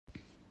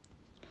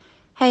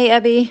Hey,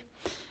 Abby.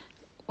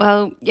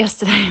 Well,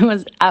 yesterday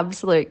was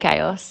absolute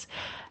chaos.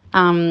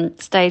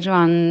 Stage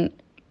one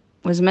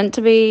was meant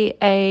to be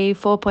a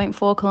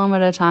 4.4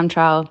 kilometre time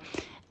trial,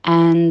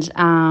 and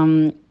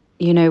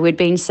we'd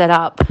been set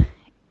up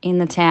in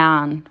the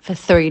town for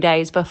 3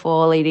 days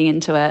before leading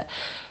into it,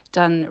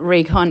 done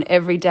recon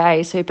every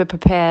day, super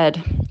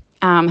prepared,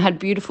 had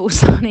beautiful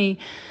sunny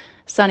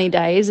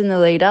days in the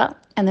lead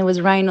up, and there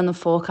was rain on the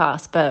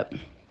forecast, but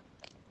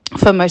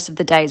for most of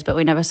the days, but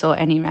we never saw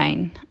any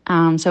rain.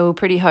 So we were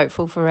pretty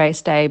hopeful for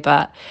race day,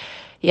 but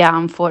yeah,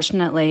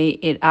 unfortunately,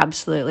 it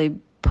absolutely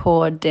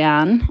poured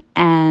down,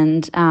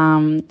 and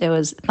there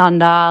was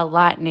thunder,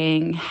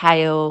 lightning,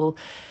 hail,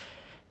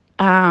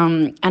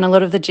 and a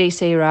lot of the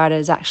GC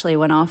riders actually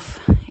went off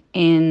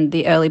in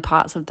the early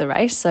parts of the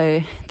race.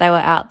 So they were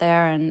out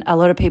there, and a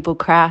lot of people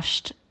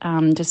crashed.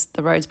 Just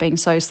the roads being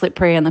so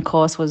slippery, and the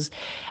course was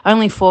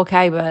only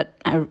 4K,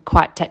 but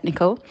quite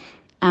technical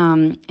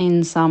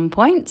in some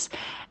points.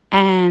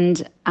 And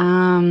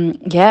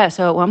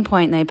so at one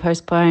point they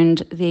postponed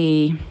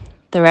the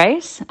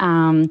race,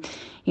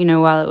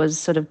 while it was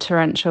sort of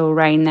torrential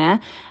rain there.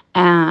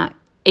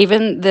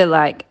 Even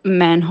the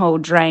manhole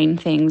drain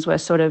things were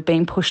sort of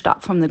being pushed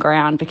up from the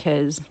ground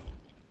because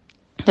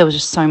there was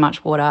just so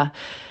much water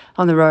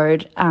on the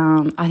road.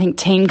 I think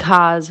team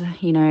cars,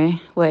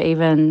 were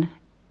even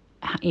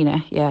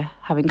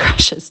having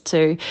crashes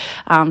too.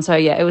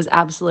 It was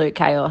absolute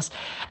chaos.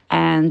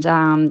 And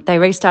they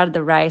restarted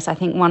the race. I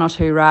think one or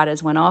two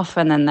riders went off,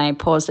 and then they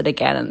paused it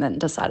again and then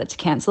decided to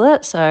cancel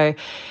it. So,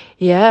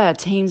 yeah,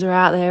 teams are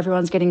out there.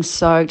 Everyone's getting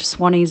soaked.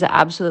 Swannies are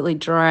absolutely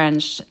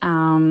drenched,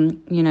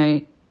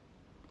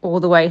 all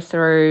the way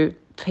through.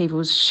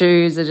 People's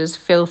shoes are just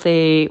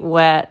filthy,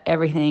 wet,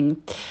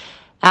 everything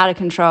out of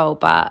control.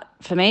 But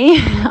for me,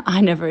 I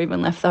never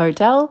even left the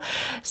hotel.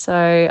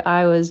 So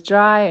I was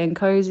dry and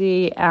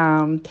cozy,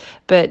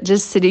 but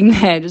just sitting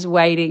there, just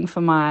waiting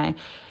for my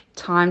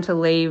time to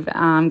leave,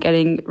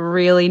 getting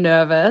really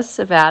nervous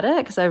about it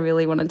because I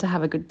really wanted to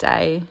have a good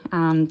day.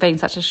 Being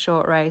such a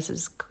short race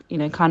is,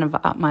 kind of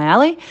up my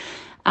alley.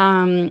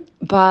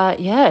 But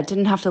yeah,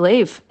 didn't have to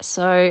leave.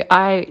 So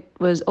I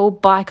was all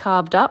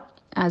bicarbed up,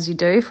 as you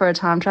do for a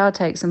time trial.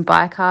 Take some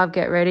bicarb,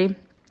 get ready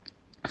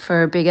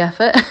for a big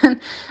effort.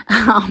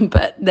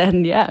 But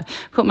then,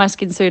 put my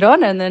skin suit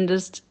on and then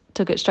just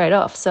took it straight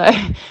off. So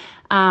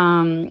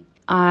it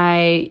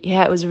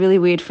was a really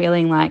weird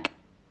feeling, like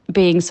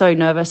being so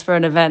nervous for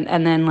an event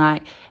and then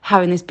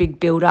having this big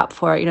build up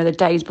for it, the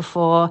days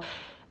before.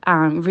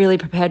 Really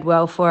prepared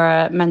well for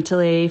it,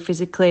 mentally,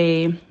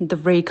 physically, the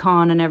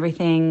recon and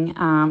everything,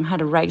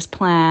 had a race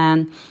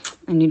plan,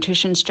 a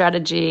nutrition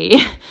strategy,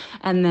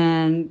 and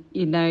then,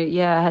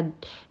 had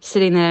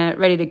sitting there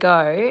ready to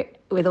go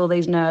with all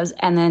these nerves,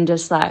 and then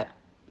just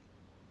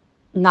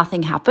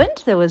nothing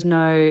happened. There was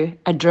no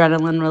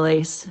adrenaline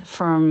release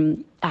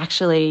from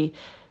actually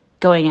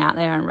going out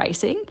there and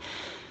racing.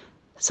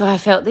 So I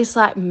felt this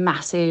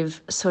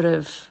massive sort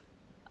of,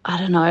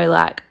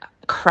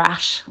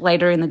 crash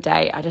later in the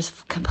day. I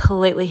just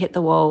completely hit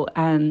the wall,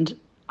 and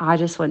I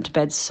just went to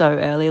bed so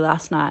early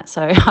last night.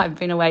 So I've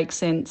been awake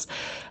since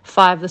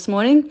 5 this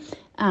morning.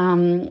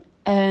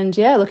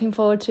 Looking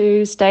forward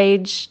to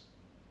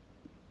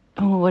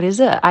what is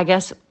it? I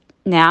guess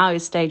now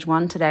is stage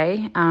 1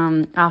 today.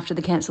 After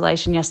the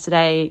cancellation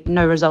yesterday,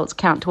 no results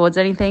count towards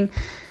anything.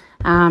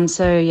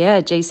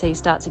 GC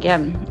starts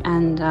again,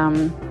 and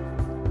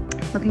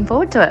looking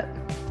forward to it.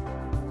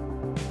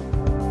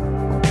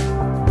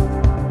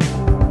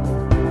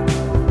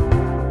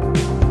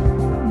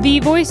 The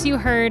voice you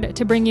heard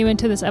to bring you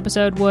into this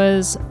episode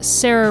was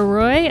Sarah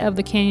Roy of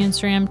the Canyon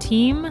SRAM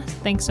team.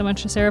 Thanks so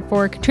much to Sarah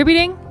for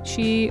contributing.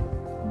 She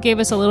gave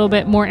us a little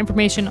bit more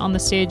information on the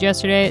stage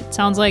yesterday. It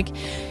sounds like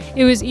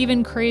it was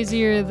even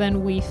crazier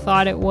than we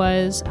thought it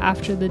was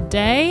after the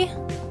day.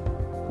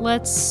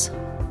 Let's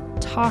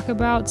talk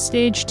about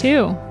stage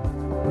 2.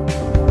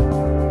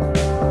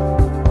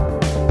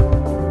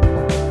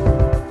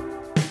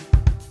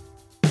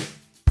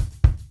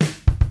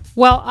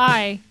 Well,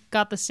 I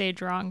got the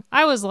stage wrong.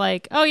 I was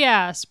like, oh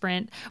yeah,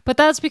 sprint. But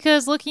that's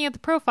because looking at the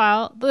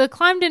profile, the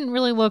climb didn't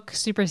really look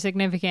super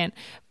significant.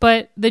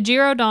 But the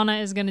Giro Donne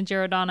is going to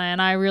Giro Donne,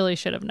 and I really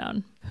should have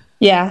known.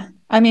 Yeah,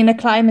 I mean, a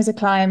climb is a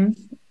climb.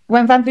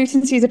 When Van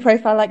Vleuten sees a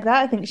profile like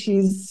that, I think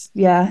she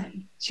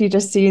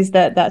just sees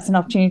that that's an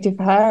opportunity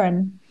for her.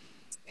 And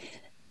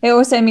it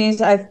also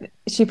means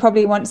she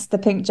probably wants the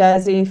pink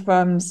jersey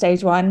from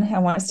stage 1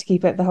 and wants to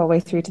keep it the whole way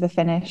through to the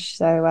finish.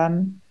 So,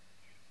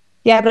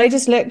 but I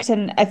just looked,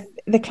 and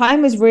the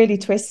climb was really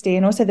twisty,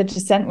 and also the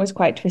descent was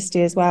quite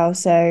twisty as well.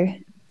 So,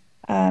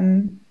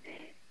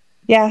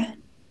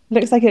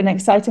 looks like an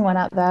exciting one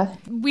out there.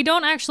 We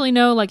don't actually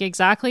know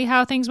exactly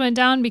how things went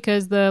down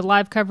because the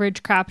live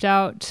coverage crapped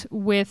out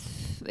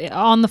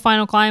on the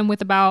final climb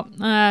with about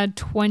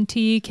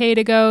 20K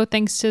to go,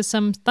 thanks to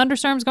some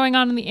thunderstorms going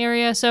on in the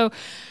area. So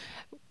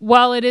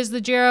while it is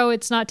the Giro,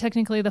 it's not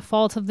technically the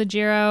fault of the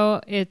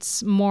Giro.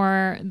 It's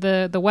more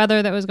the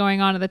weather that was going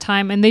on at the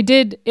time. And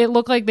it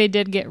looked like they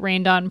did get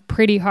rained on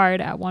pretty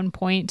hard at one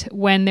point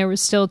when there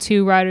was still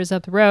 2 riders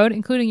up the road,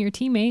 including your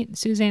teammate,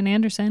 Suzanne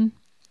Anderson,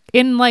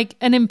 in like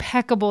an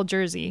impeccable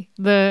jersey,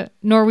 the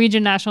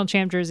Norwegian national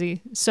champ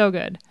jersey. So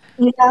good.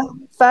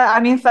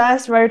 Yeah.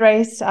 First road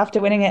race after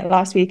winning it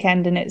last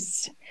weekend, and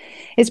it's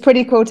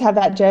pretty cool to have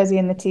that jersey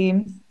in the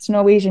team. It's a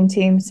Norwegian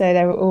team, so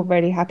they were all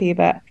really happy.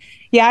 But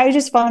yeah, I was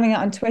just following it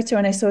on Twitter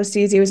and I saw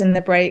Susie was in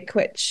the break,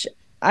 which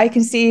I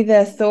can see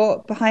the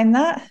thought behind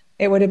that.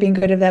 It would have been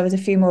good if there was a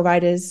few more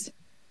riders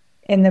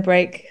in the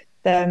break,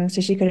 so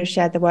she could have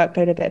shared the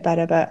workload a bit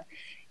better. But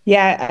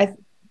yeah,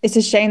 it's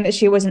a shame that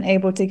she wasn't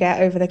able to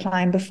get over the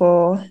climb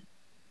before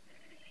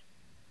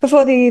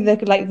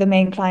the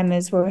main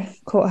climbers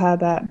caught her.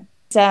 But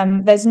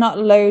there's not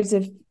loads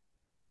of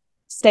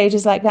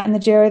stages like that in the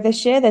Giro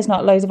this year. There's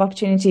not loads of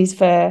opportunities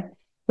for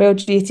real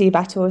GT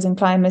battles and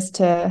climbers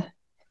to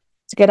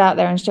get out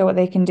there and show what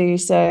they can do.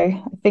 So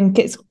I think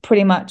it's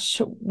pretty much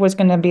was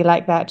going to be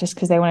like that just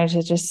because they wanted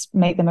to just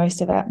make the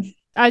most of it.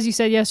 As you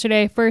said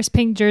yesterday, first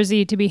pink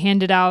jersey to be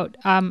handed out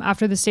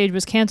after the stage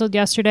was canceled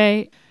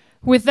yesterday.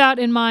 With that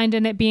in mind,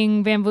 and it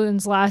being Van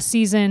Vleuten's last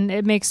season,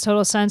 it makes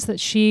total sense that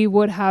she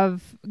would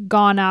have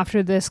gone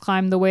after this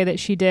climb the way that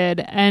she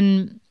did.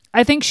 And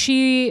I think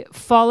she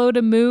followed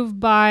a move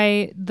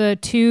by the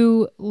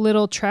 2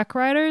 little Trek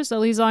riders,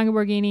 Elisa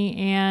Longoborghini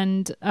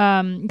and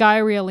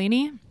Gaia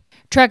Riolini.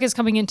 Trek is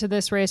coming into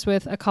this race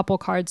with a couple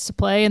cards to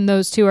play, and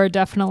those 2 are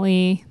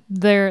definitely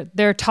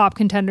their top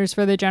contenders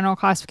for the general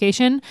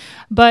classification.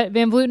 But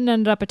Van Vleuten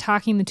ended up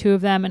attacking the 2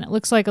 of them, and it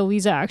looks like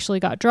Elisa actually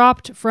got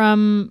dropped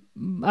from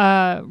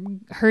her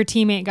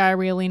teammate Gaia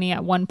Riolini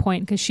at one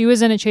point because she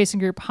was in a chasing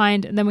group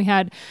behind, and then we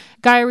had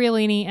Gaia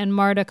Riolini and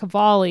Marta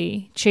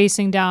Cavalli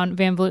chasing down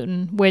Van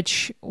Vleuten,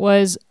 which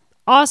was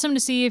awesome to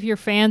see if you're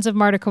fans of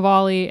Marta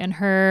Cavalli and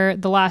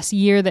the last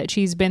year that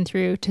she's been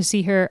through. To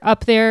see her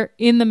up there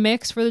in the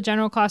mix for the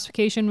general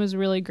classification was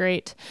really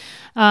great.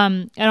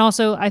 And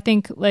also, I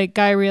think like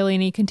Gaia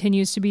Riolini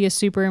continues to be a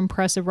super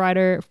impressive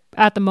rider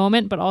at the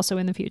moment, but also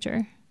in the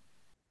future.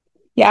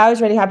 Yeah, I was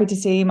really happy to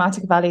see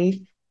Marta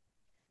Cavalli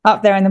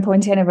up there in the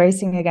Pointena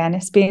racing again.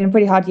 It's been a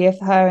pretty hard year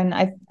for her, and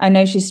I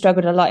know she's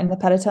struggled a lot in the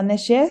peloton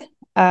this year.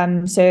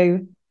 So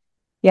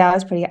yeah,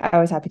 I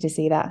was happy to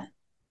see that.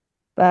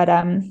 But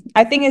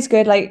I think it's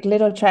good. Like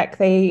Little Trek,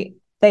 they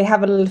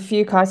have a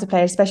few cards to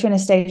play, especially on a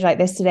stage like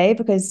this today,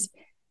 because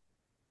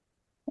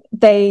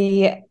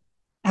they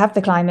have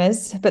the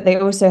climbers, but they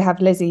also have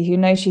Lizzie, who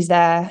knows she's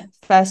there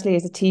firstly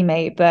as a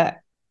teammate, but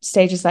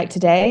stages like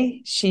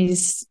today,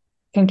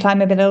 can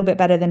climb a little bit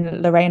better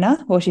than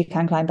Lorena, or she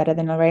can climb better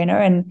than Lorena,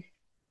 and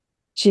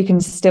she can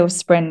still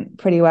sprint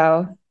pretty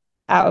well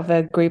out of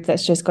a group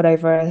that's just got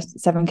over a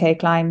 7K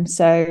climb.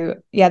 So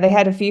yeah, they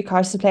had a few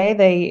cards to play.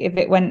 If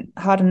it went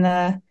hard on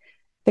the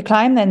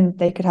climb, then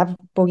they could have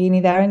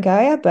Borghini there and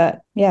Gaia.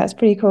 But yeah, it's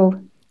pretty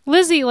cool.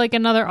 Lizzie, like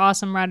another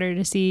awesome rider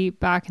to see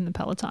back in the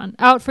peloton,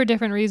 out for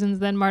different reasons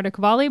than Marta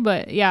Cavalli,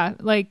 but yeah,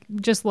 like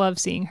just love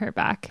seeing her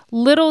back.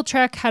 Little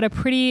Trek had a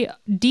pretty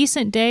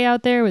decent day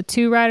out there with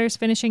 2 riders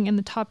finishing in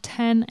the top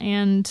 10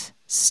 and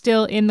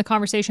still in the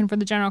conversation for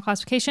the general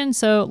classification.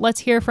 So let's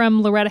hear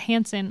from Loretta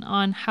Hansen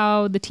on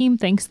how the team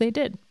thinks they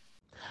did.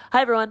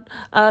 Hi everyone.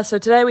 So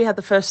today we had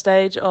the first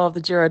stage of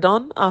the Giro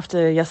Donne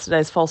after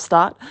yesterday's false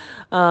start.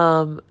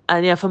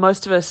 And yeah, for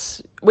most of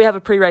us, we have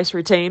a pre-race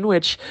routine,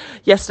 which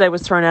yesterday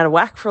was thrown out of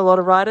whack for a lot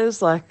of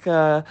riders. Like,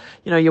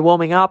 you're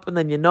warming up and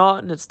then you're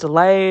not, and it's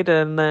delayed,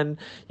 and then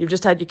you've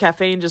just had your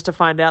caffeine just to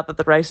find out that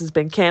the race has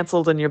been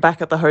cancelled and you're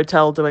back at the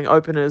hotel doing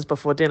openers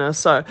before dinner.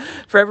 So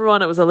for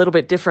everyone, it was a little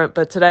bit different.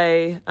 But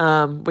today,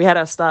 we had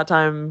our start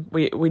time.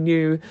 We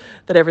knew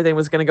that everything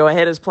was going to go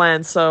ahead as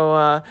planned.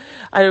 So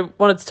I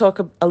wanted to talk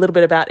a little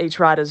bit about each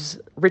rider's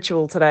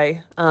ritual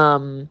today.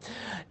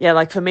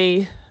 Like for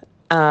me,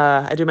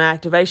 I do my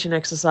activation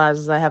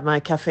exercises. I have my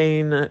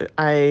caffeine.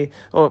 I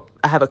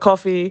have a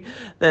coffee.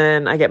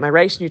 Then I get my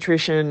race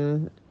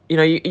nutrition.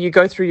 You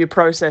go through your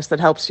process that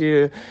helps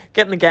you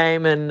get in the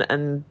game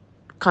and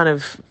kind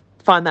of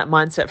find that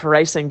mindset for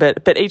racing.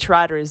 But each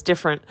rider is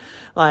different.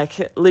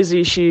 Like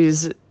Lizzie,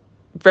 she's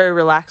very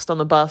relaxed on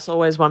the bus.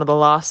 Always one of the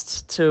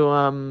last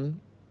to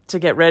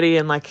get ready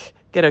and like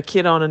get her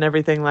kit on and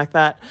everything like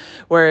that.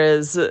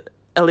 Whereas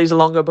Elisa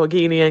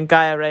Longoborghini and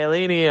Gaia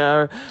Riolini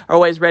are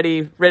always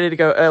ready to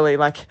go early,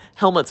 like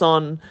helmets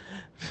on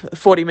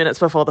 40 minutes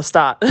before the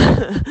start.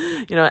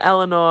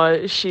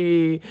 Eleanor,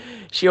 she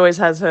always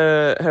has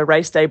her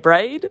race day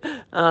braid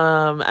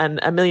and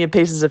a million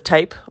pieces of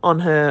tape on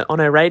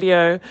her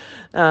radio.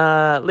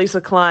 Lisa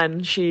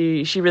Klein,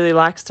 she really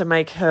likes to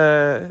make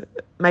her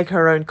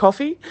own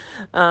coffee.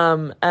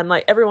 And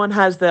like everyone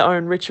has their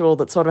own ritual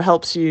that sort of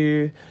helps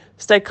you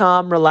stay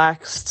calm,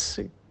 relaxed,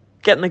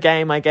 get in the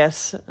game, I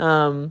guess.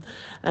 And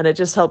it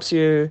just helps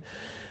you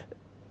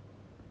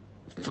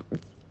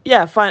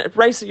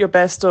race at your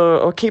best,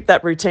 or keep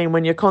that routine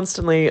when you're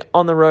constantly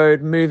on the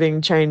road,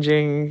 moving,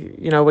 changing.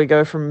 We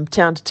go from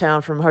town to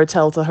town, from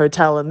hotel to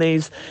hotel, and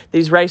these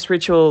race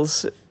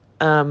rituals,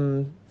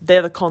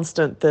 they're the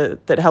constant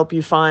that help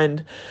you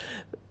find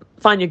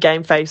your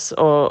game face,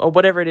 or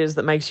whatever it is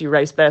that makes you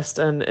race best.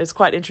 And it's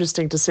quite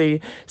interesting to see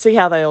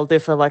how they all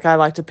differ. Like, I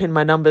like to pin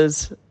my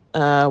numbers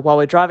while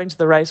we're driving to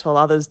the race, while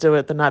others do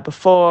it the night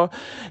before.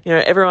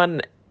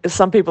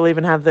 Some people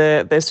even have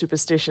their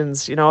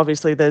superstitions.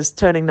 Obviously there's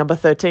turning number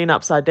 13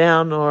 upside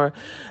down, or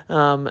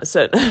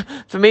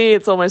for me,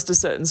 it's almost a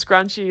certain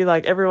scrunchie.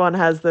 Like, everyone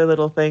has their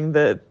little thing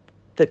that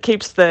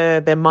keeps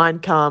their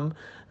mind calm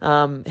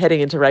heading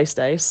into race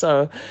day.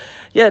 So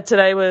yeah,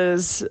 today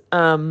was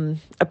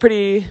a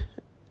pretty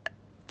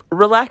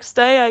relaxed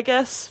day, I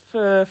guess,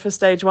 for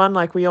stage one.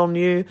 Like, we all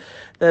knew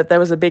that there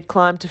was a big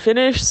climb to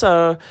finish,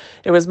 so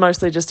it was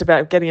mostly just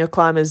about getting your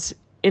climbers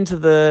into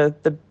the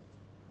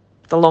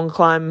long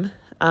climb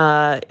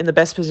in the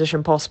best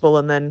position possible,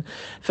 and then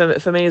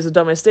for me as a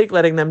domestique,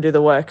 letting them do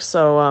the work.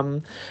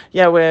 So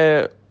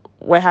we're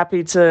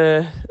happy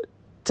to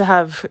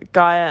have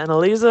Gaia and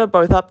Elisa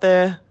both up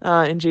there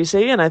in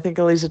GC, and I think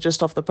Elisa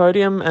just off the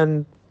podium,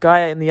 and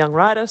Gaia in the young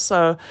rider.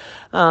 So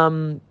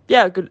a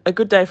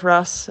good day for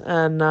us,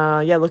 and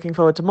looking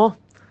forward to more.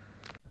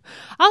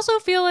 I also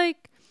feel like,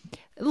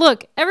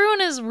 look,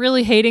 everyone is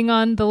really hating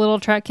on the little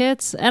Trek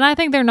kits, and I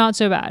think they're not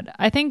so bad.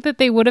 I think that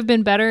they would have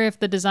been better if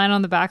the design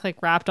on the back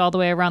wrapped all the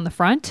way around the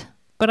front.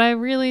 But I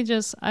really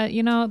just,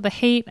 the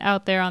hate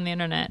out there on the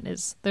internet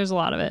there's a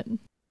lot of it.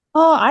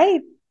 Oh,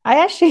 I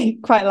actually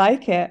quite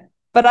like it,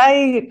 but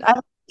I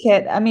like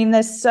it. I mean,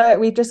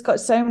 we've just got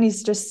so many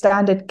just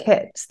standard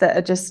kits that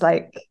are just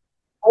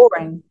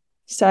boring.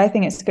 So I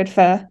think it's good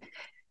for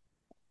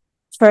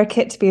a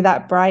kit to be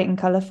that bright and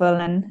colorful,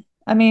 and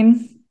I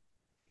mean,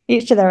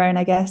 each to their own,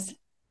 I guess.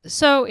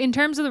 So in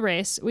terms of the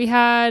race, we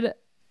had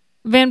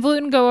Van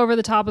Vleuten go over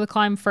the top of the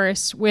climb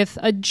first with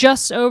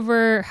just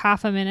over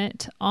half a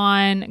minute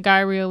on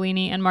Gaia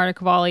Riolini and Marta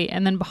Cavalli.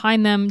 And then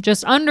behind them,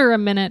 just under a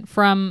minute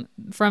from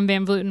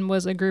Van Vleuten,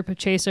 was a group of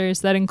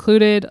chasers that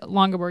included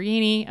Longa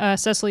Borghini,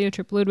 Cecilia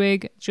Tripp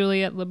Ludwig,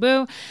 Juliette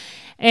Lebeau.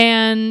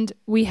 And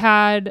we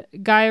had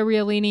Gaia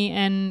Riolini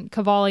and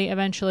Cavalli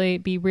eventually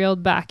be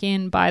reeled back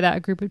in by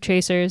that group of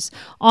chasers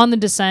on the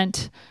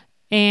descent.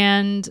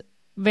 And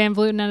Van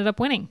Vleuten ended up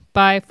winning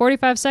by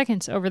 45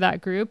 seconds over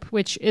that group,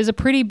 which is a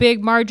pretty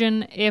big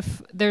margin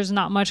if there's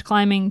not much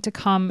climbing to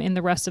come in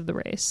the rest of the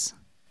race.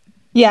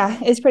 Yeah,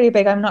 it's pretty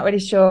big. I'm not really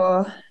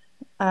sure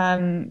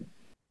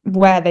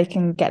where they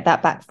can get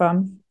that back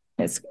from.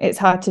 It's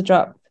hard to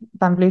drop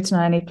Van Vleuten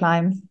on any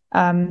climb.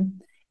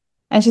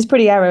 And she's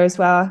pretty aero as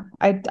well.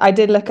 I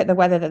did look at the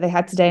weather that they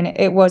had today, and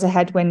it was a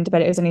headwind,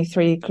 but it was only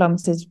 3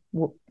 kilometers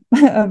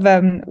of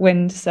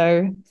wind.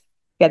 So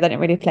yeah, they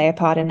didn't really play a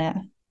part in it.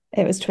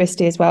 It was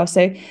twisty as well.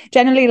 So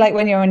generally,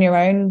 when you're on your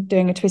own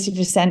doing a twisty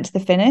descent to the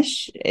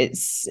finish, it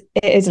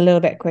is a little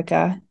bit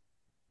quicker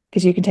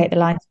because you can take the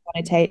lines you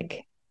want to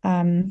take.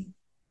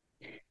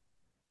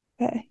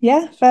 But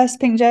yeah, first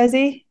pink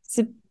jersey. It's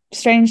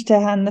strange to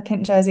hand the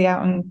pink jersey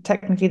out on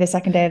technically the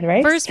second day of the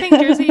race. First pink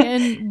jersey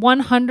and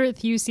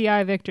 100th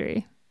UCI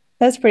victory.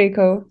 That's pretty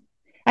cool.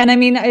 And I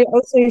mean,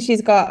 also she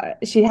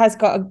has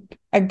got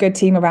a good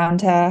team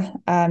around her.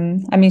 I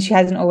mean, she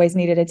hasn't always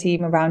needed a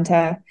team around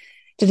her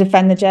to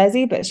defend the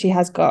jersey, but she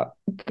has got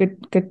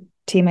good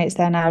teammates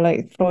there now,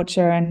 like Floortje,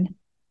 and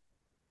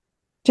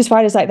just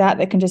riders like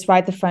that can just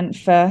ride the front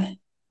for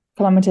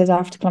kilometers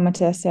after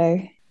kilometer.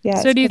 So yeah.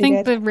 So do you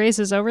think the race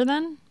is over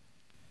then?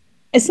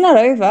 It's not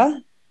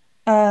over.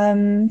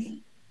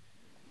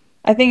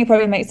 I think it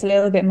probably makes it a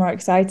little bit more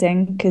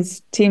exciting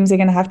because teams are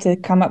going to have to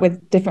come up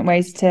with different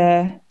ways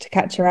to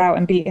catch her out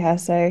and beat her.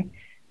 So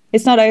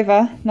it's not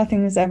over.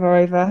 Nothing's ever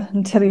over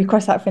until you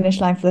cross that finish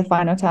line for the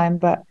final time.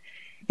 But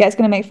yeah, it's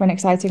going to make for an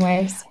exciting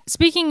race.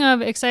 Speaking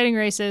of exciting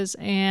races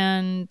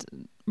and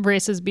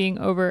races being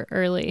over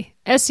early,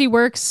 SC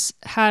Works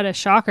had a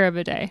shocker of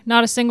a day.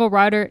 Not a single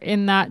rider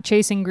in that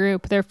chasing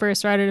group. Their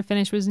first rider to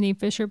finish was Niamh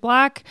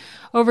Fisher-Black,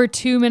 over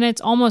 2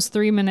 minutes, almost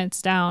 3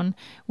 minutes down,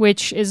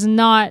 which is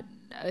not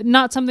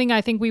something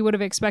I think we would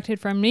have expected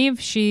from Niamh.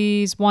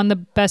 She's won the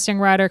Best Young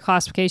Rider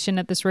classification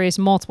at this race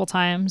multiple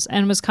times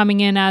and was coming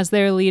in as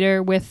their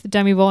leader with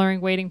Demi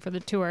Vollering waiting for the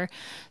Tour.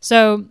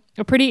 So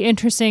a pretty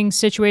interesting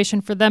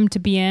situation for them to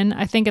be in.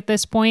 I think at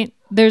this point,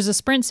 there's a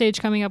sprint stage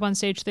coming up on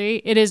stage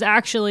 3. It is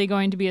actually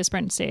going to be a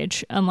sprint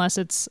stage unless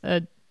it's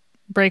a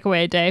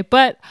breakaway day.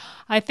 But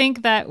I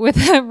think that with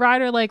a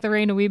rider like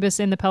Lorena Wiebes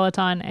in the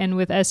peloton and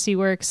with SC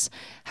Works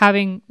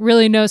having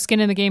really no skin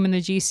in the game in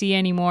the GC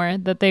anymore,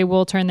 that they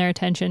will turn their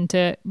attention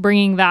to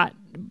bringing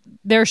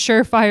their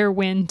surefire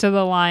win to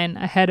the line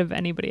ahead of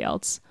anybody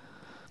else.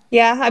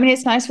 Yeah, I mean,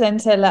 it's nice for them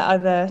to let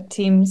other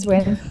teams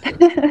win.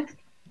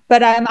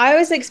 But I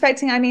was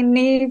expecting, I mean,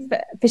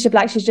 Niamh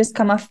Fisher-Black, she's just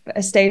come off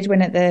a stage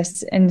win at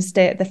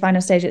the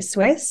final stage at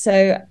Swiss.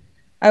 So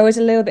I was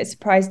a little bit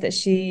surprised that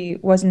she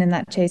wasn't in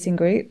that chasing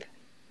group.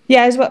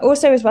 Yeah, as well,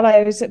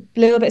 I was a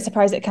little bit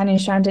surprised that Canyon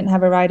SRAM didn't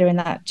have a rider in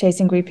that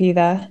chasing group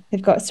either.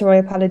 They've got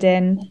Soraya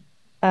Paladin,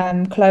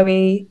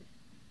 Chloe,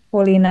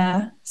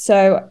 Paulina.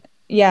 So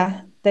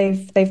yeah,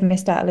 they've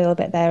missed out a little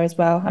bit there as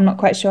well. I'm not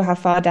quite sure how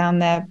far down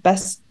their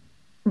best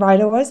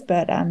rider was,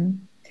 but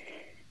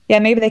yeah,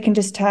 maybe they can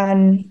just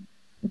turn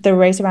the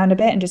race around a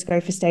bit and just go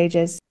for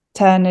stages.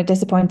 Turn a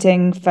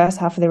disappointing first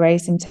half of the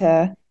race into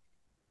a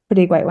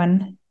pretty great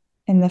one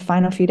in the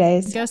final few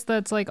days. I guess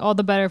that's like all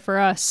the better for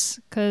us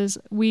because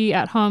we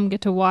at home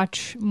get to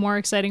watch more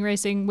exciting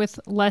racing with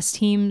less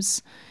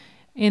teams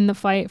in the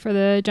fight for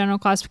the general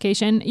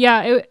classification.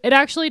 Yeah, it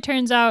actually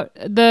turns out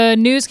the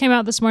news came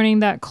out this morning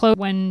that Chloe,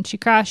 when she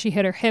crashed, she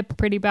hit her hip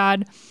pretty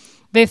bad.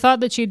 They thought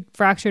that she'd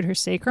fractured her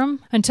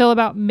sacrum until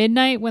about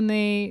midnight when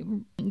they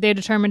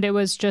determined it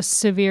was just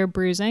severe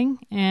bruising,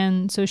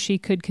 and so she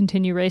could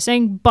continue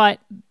racing. But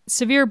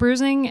severe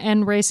bruising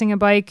and racing a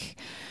bike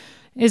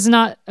is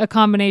not a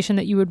combination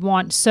that you would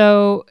want.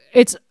 So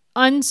it's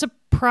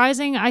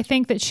unsurprising, I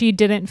think, that she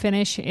didn't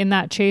finish in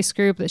that chase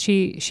group, that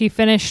she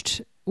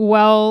finished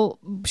well.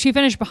 She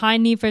finished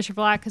behind Niamh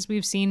Fisher-Black because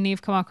we've seen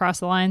Niamh come across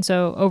the line,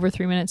 so over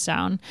 3 minutes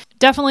down.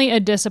 Definitely a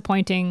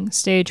disappointing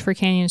stage for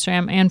Canyon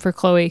SRAM and for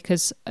Chloe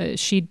because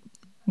she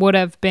would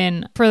have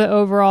been for the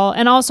overall.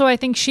 And also I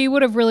think she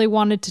would have really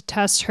wanted to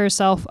test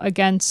herself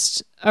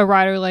against a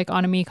rider like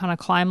Annemiek on a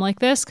climb like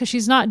this because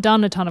she's not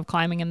done a ton of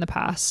climbing in the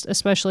past,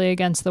 especially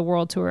against the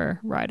World Tour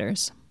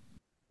riders.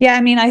 Yeah,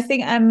 I mean, I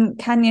think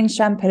Canyon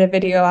SRAM put a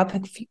video up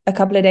a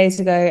couple of days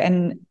ago,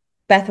 and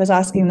Beth was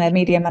asking, their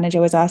media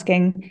manager was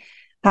asking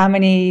how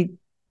many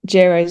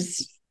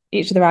Giros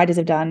each of the riders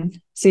have done.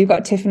 So you've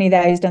got Tiffany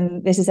there who's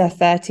done, this is her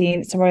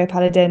 13th, Soraya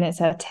Paladin, it's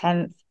her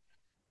 10th.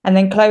 And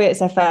then Chloe, it's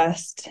her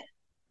first.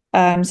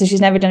 So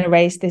she's never done a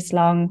race this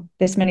long,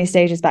 this many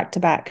stages back to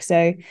back.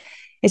 So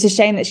it's a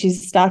shame that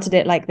she's started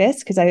it like this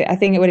because I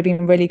think it would have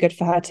been really good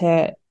for her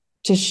to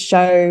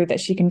show that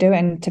she can do it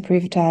and to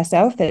prove to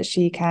herself that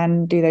she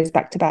can do those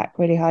back to back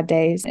really hard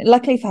days.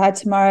 Luckily for her,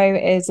 tomorrow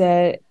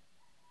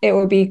it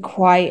will be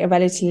quite a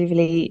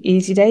relatively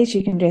easy day.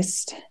 She can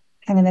just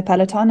hang in the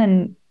peloton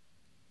and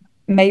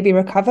maybe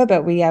recover,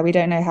 but we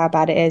don't know how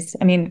bad it is.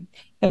 I mean,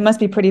 it must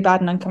be pretty bad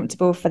and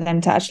uncomfortable for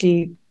them to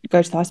actually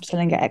go to the hospital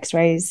and get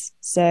x-rays.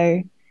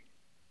 So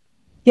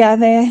yeah,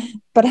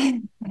 but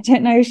I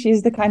don't know if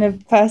she's the kind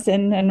of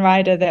person and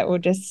rider that will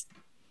just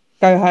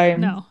go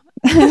home. No.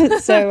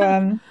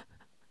 So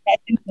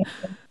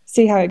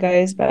see how it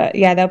goes. But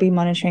yeah, they'll be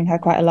monitoring her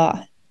quite a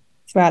lot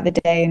throughout the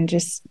day and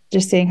just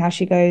seeing how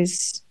she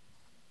goes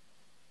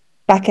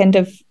back end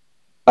of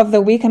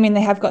the week. I mean,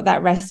 they have got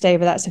that rest day,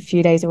 but that's a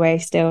few days away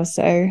still.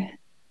 So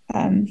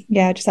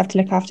yeah, just have to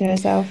look after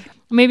herself.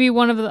 Maybe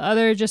one of the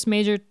other just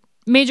major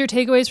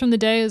takeaways from the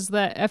day is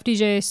that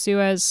FDJ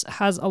Suez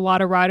has a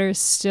lot of riders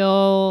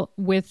still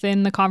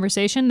within the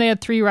conversation. They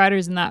had 3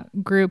 riders in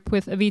that group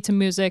with Avita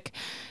Music,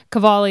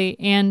 Cavalli,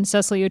 and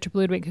Cecily Uttrup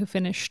Ludwig, who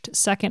finished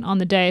second on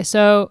the day.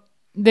 So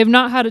they've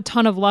not had a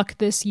ton of luck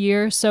this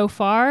year so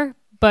far,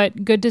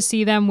 but good to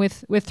see them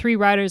with 3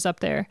 riders up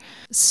there,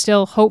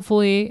 still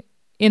hopefully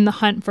in the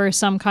hunt for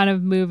some kind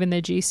of move in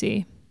the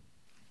GC.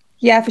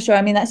 Yeah, for sure.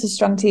 I mean, that's a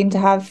strong team to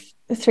have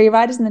 3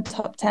 riders in the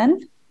top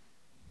 10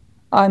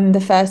 on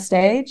the first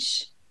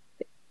stage.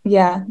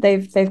 Yeah,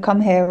 they've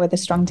come here with a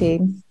strong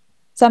team.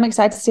 So I'm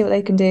excited to see what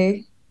they can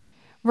do.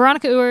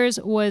 Veronica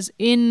Urs was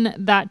in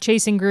that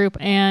chasing group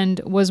and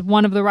was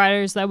one of the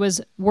riders that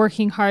was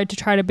working hard to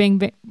try to bring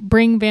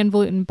Van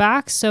Vleuten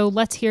back. So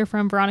let's hear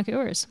from Veronica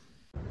Urs.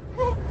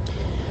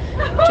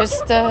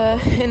 Just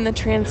in the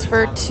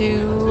transfer to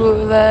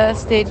the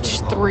stage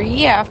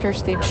 3 after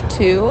stage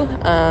 2.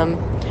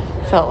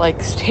 Felt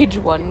like stage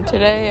 1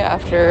 today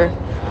after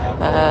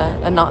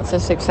a not so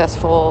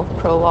successful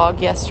prologue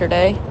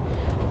yesterday.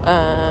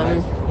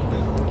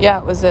 Yeah,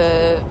 it was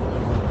a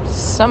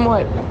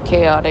somewhat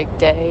chaotic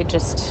day,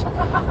 just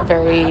a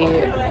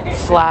very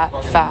flat,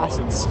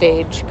 fast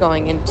stage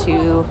going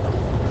into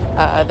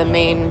the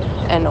main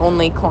and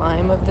only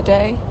climb of the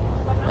day.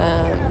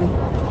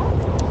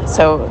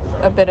 So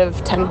a bit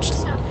of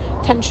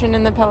tension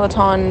in the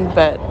peloton,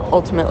 but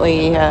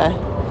ultimately I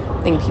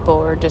think people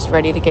were just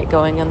ready to get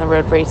going on the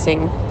road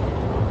racing.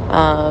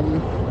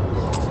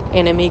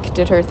 Annemiek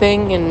did her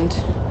thing and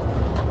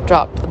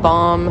dropped the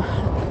bomb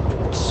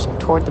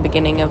toward the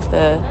beginning of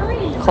the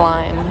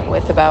climb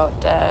with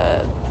about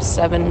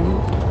 7,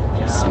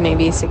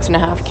 maybe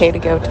 6.5K to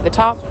go to the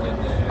top,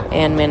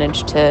 and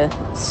managed to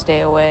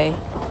stay away.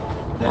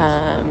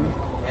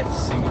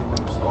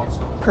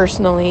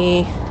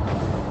 Personally,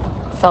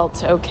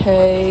 felt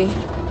okay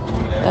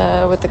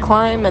with the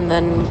climb, and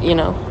then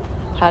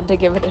had to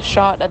give it a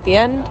shot at the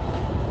end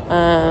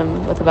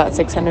with about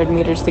 600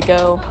 meters to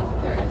go.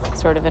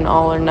 Sort of an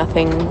all or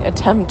nothing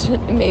attempt,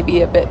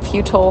 maybe a bit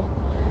futile,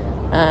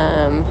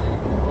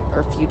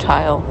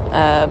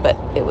 but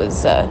it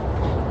was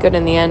good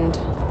in the end.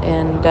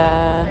 And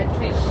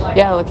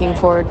yeah, looking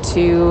forward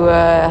to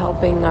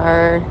helping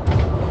our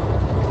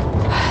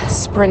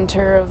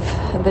sprinter of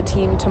the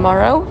team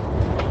tomorrow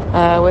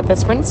with the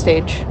sprint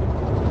stage.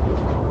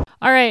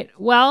 All right.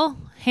 Well,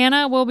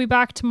 Hannah, we'll be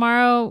back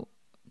tomorrow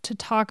to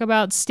talk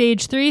about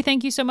stage 3.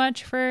 Thank you so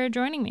much for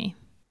joining me.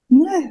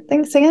 Yeah,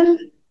 thanks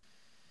again.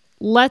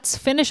 Let's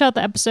finish out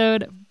the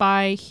episode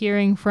by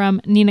hearing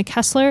from Nina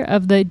Kessler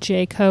of the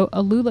Jayco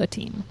Alula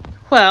team.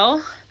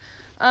 Well,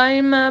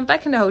 I'm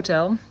back in the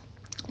hotel.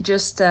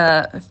 Just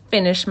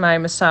finished my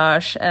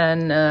massage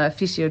and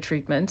physio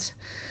treatment.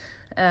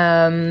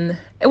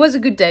 It was a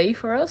good day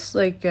for us.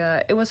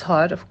 It was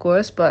hard, of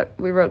course, but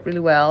we rode really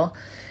well.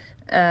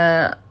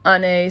 Anne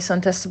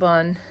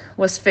Santesteban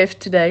was 5th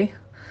today,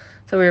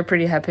 so we were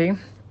pretty happy.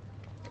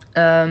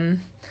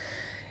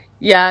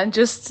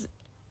 Just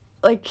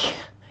like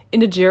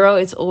in the Giro,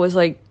 it's always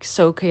like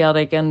so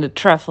chaotic, and the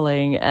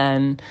traveling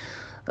and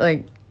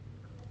like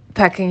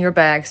packing your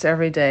bags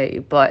every day.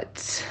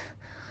 But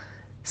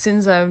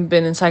since I've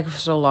been in cycling for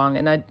so long,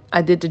 and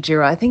I did the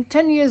Giro, I think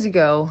 10 years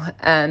ago,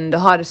 and the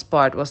hardest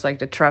part was like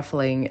the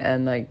traveling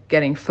and like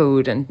getting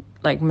food, and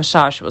like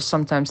massage was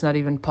sometimes not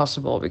even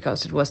possible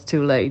because it was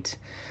too late.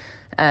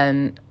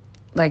 And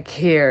like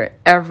here,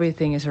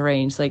 everything is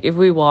arranged. Like if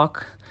we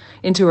walk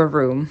into a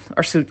room,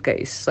 our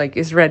suitcase like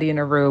is ready in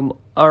a room,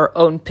 our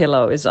own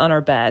pillow is on our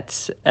bed,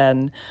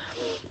 and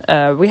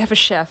we have a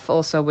chef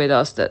also with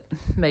us that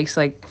makes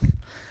like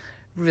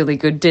really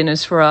good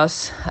dinners for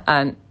us,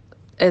 and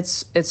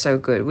it's so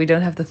good. We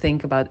don't have to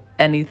think about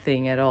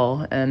anything at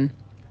all, and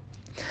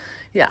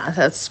yeah,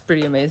 that's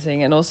pretty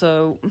amazing. And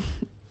also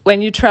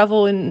when you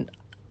travel in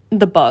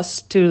the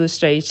bus to the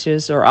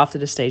stages or after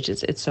the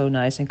stages, it's so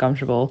nice and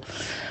comfortable.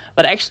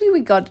 But actually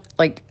we got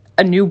like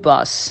a new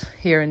bus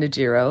here in the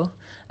Giro,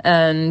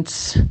 and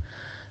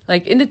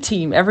like in the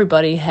team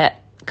everybody had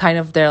kind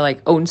of their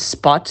like own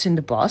spot in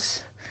the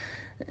bus,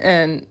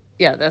 and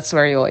yeah, that's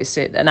where you always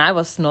sit. And I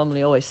was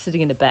normally always sitting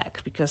in the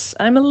back because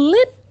I'm a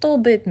little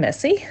bit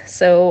messy,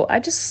 so I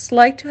just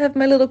like to have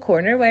my little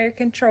corner where I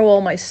can throw all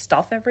my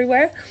stuff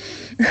everywhere.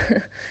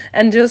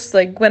 And just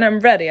like when I'm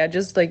ready, I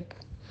just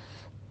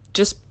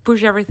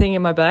push everything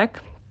in my bag.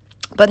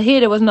 But here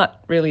there was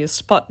not really a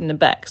spot in the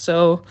back,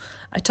 so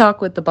I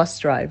talked with the bus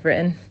driver,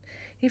 and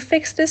he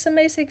fixed this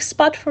amazing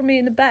spot for me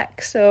in the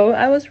back. So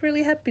I was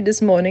really happy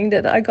this morning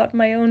that I got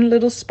my own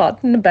little spot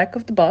in the back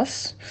of the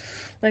bus,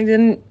 like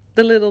the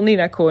little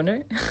Nina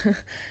corner.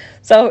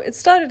 So it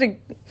started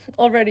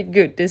already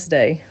good this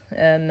day.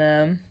 And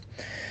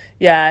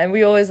and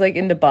we always like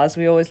in the bus,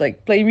 we always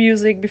like play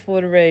music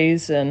before the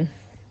race, and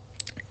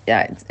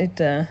yeah,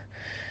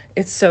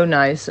 it's so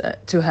nice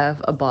to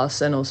have a bus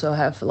and also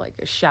have like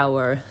a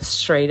shower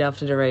straight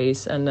after the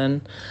race, and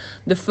then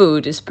the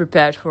food is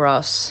prepared for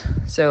us.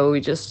 So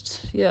we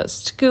just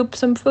scoop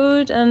some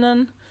food, and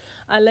then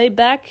I lay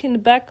back in the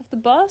back of the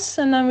bus,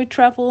 and then we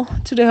travel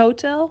to the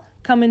hotel,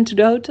 come into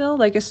the hotel.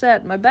 Like I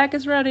said, my bag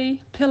is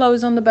ready, pillow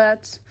is on the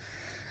bed.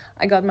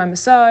 I got my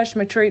massage,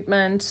 my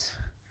treatment,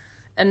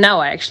 and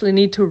now I actually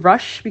need to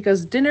rush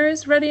because dinner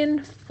is ready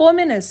in 4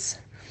 minutes.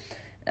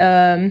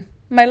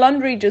 My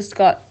laundry just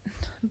got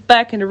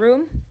back in the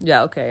room.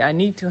 Yeah, okay, I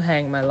need to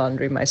hang my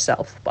laundry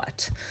myself,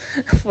 but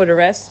for the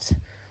rest,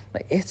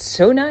 like, it's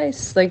so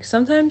nice. Like,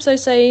 sometimes I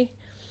say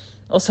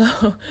also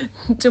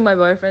to my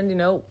boyfriend,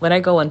 when I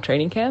go on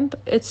training camp,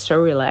 it's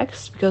so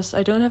relaxed because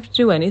I don't have to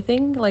do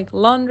anything. Like,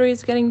 laundry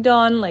is getting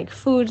done, like,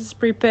 food is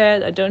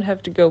prepared, I don't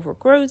have to go for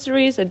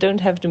groceries, I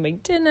don't have to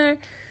make dinner.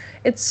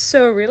 It's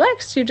so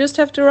relaxed. You just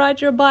have to ride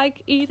your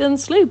bike, eat, and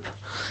sleep.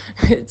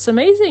 It's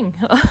amazing.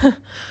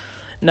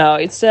 No,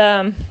 it's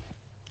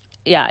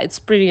it's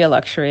pretty a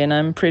luxury, and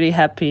I'm pretty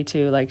happy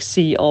to like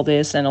see all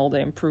this and all the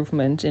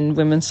improvement in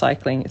women's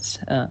cycling. It's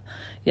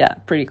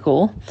pretty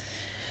cool.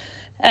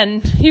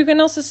 And you can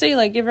also see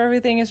like if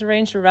everything is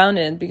arranged around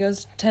it,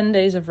 because 10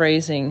 days of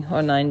racing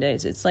or 9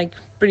 days, it's like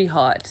pretty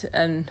hard.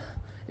 And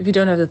if you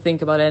don't have to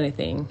think about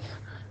anything,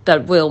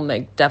 that will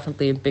make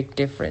definitely a big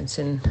difference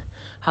in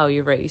how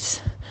you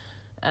race.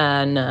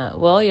 And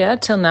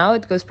till now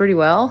it goes pretty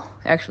well.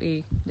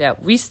 Actually,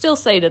 we still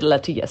say that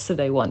Letty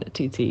yesterday won the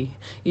TT,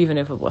 even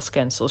if it was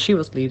cancelled. She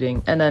was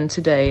leading, and then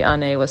today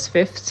Anne was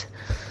 5th,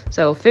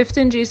 so 5th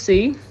in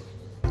GC.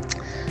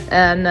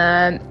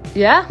 And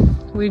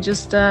we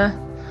just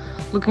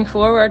looking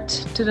forward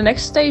to the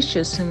next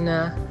stages and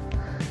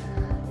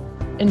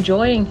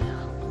enjoying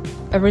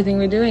everything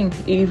we're doing,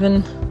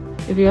 even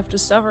if you have to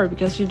suffer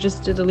because you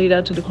just did a lead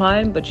out to the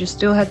climb, but you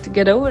still had to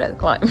get over that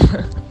climb.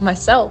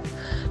 Myself.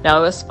 No,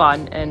 it was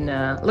fun, and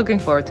looking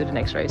forward to the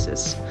next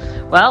races.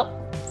 Well,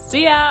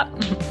 see ya!